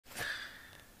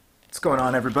going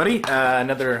on, everybody?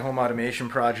 Another home automation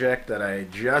project that I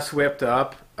just whipped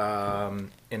up. An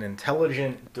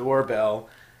intelligent doorbell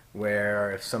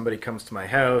where if somebody comes to my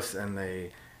house and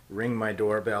they ring my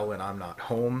doorbell when I'm not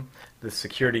home, the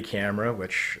security camera,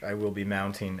 which I will be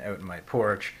mounting out in my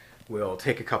porch, will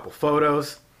take a couple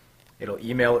photos. It'll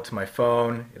email it to my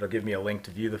phone. It'll give me a link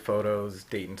to view the photos,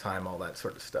 date and time, all that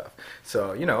sort of stuff.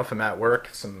 So, you know, if I'm at work,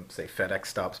 say FedEx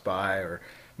stops by or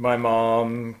my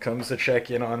mom comes to check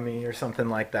in on me or something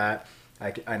like that,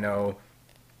 I know,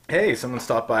 hey, someone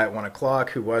stopped by at 1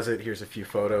 o'clock. Who was it? Here's a few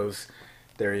photos.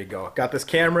 There you go. Got this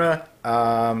camera,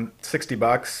 60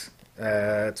 bucks.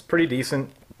 It's pretty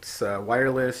decent. It's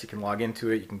wireless. You can log into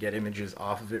it. You can get images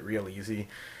off of it real easy.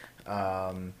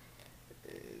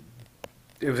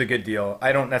 It was a good deal.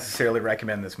 I don't necessarily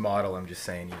recommend this model. I'm just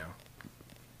saying, you know,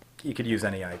 you could use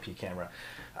any IP camera.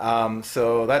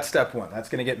 So that's step one. That's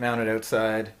going to get mounted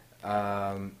outside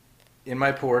in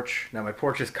my porch. Now my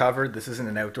porch is covered. This isn't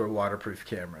an outdoor waterproof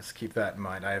camera, so keep that in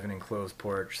mind. I have an enclosed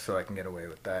porch, so I can get away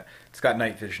with that. It's got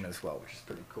night vision as well, which is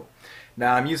pretty cool.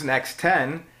 Now I'm using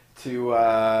X10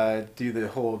 to do the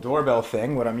whole doorbell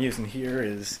thing. What I'm using here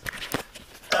is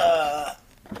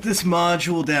this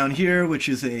module down here, which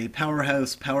is a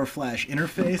Powerhouse Power Flash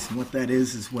interface. And what that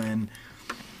is when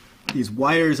these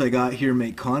wires I got here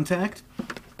make contact,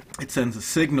 it sends a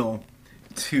signal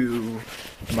to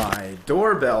my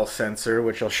doorbell sensor,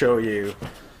 which I'll show you,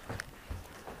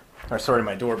 or sorry,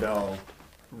 my doorbell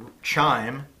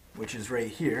chime, which is right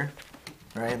here,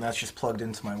 right? And that's just plugged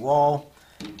into my wall.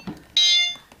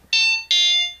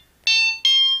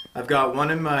 I've got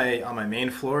one on my main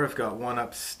floor, I've got one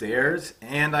upstairs,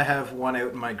 and I have one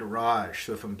out in my garage.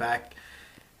 So if I'm back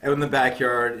out in the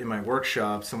backyard in my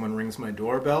workshop, someone rings my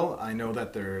doorbell, I know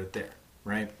that they're there,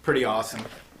 right? Pretty awesome.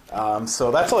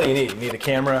 So that's all you need. You need a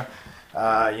camera,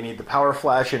 you need the Power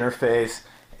Flash interface,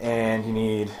 and you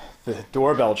need the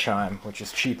doorbell chime, which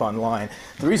is cheap online.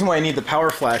 The reason why I need the Power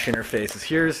Flash interface is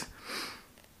here's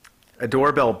a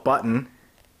doorbell button,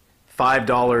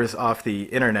 $5 off the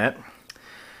internet.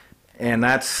 And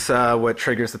that's what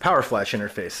triggers the Power Flash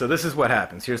interface. So this is what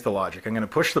happens. Here's the logic. I'm going to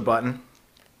push the button.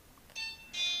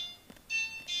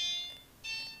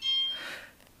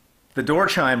 The door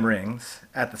chime rings.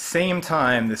 At the same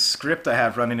time, this script I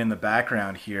have running in the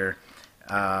background here,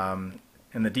 and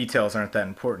the details aren't that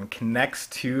important, connects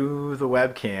to the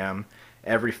webcam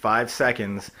every 5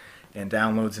 seconds and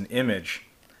downloads an image.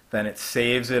 Then it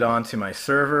saves it onto my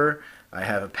server. I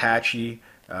have Apache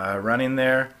running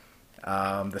there.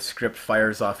 The script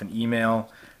fires off an email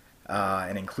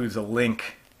and includes a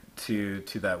link to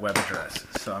that web address.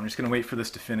 So I'm just going to wait for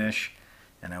this to finish,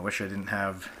 and I wish I didn't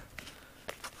have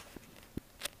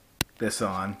this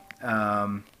on.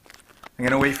 I'm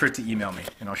going to wait for it to email me,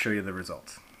 and I'll show you the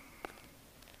results.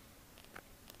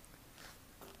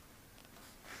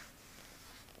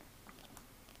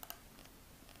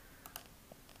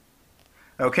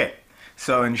 Okay,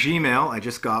 so in Gmail, I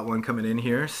just got one coming in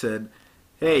here, said,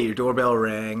 hey, your doorbell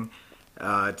rang.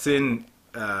 It's in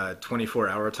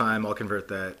 24-hour time. I'll convert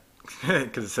that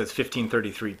because it says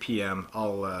 15:33 p.m.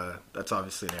 That's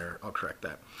obviously an error. I'll correct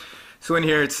that. So in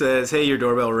here it says, hey, your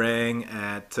doorbell rang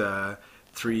at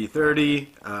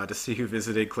 3:30. To see who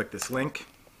visited, click this link.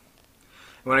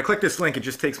 And when I click this link, it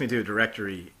just takes me to a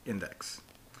directory index.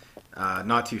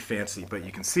 Not too fancy, but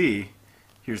you can see,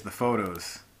 here's the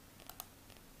photos.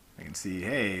 I can see,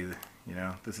 hey, you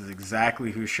know, this is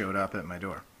exactly who showed up at my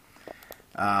door.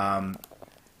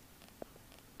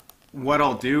 What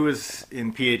I'll do is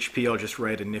in PHP, I'll just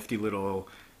write a nifty little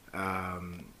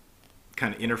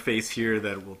kind of interface here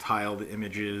that will tile the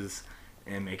images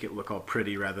and make it look all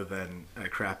pretty rather than a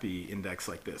crappy index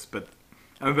like this. But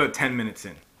I'm about 10 minutes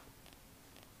in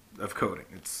of coding.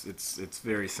 It's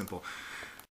very simple.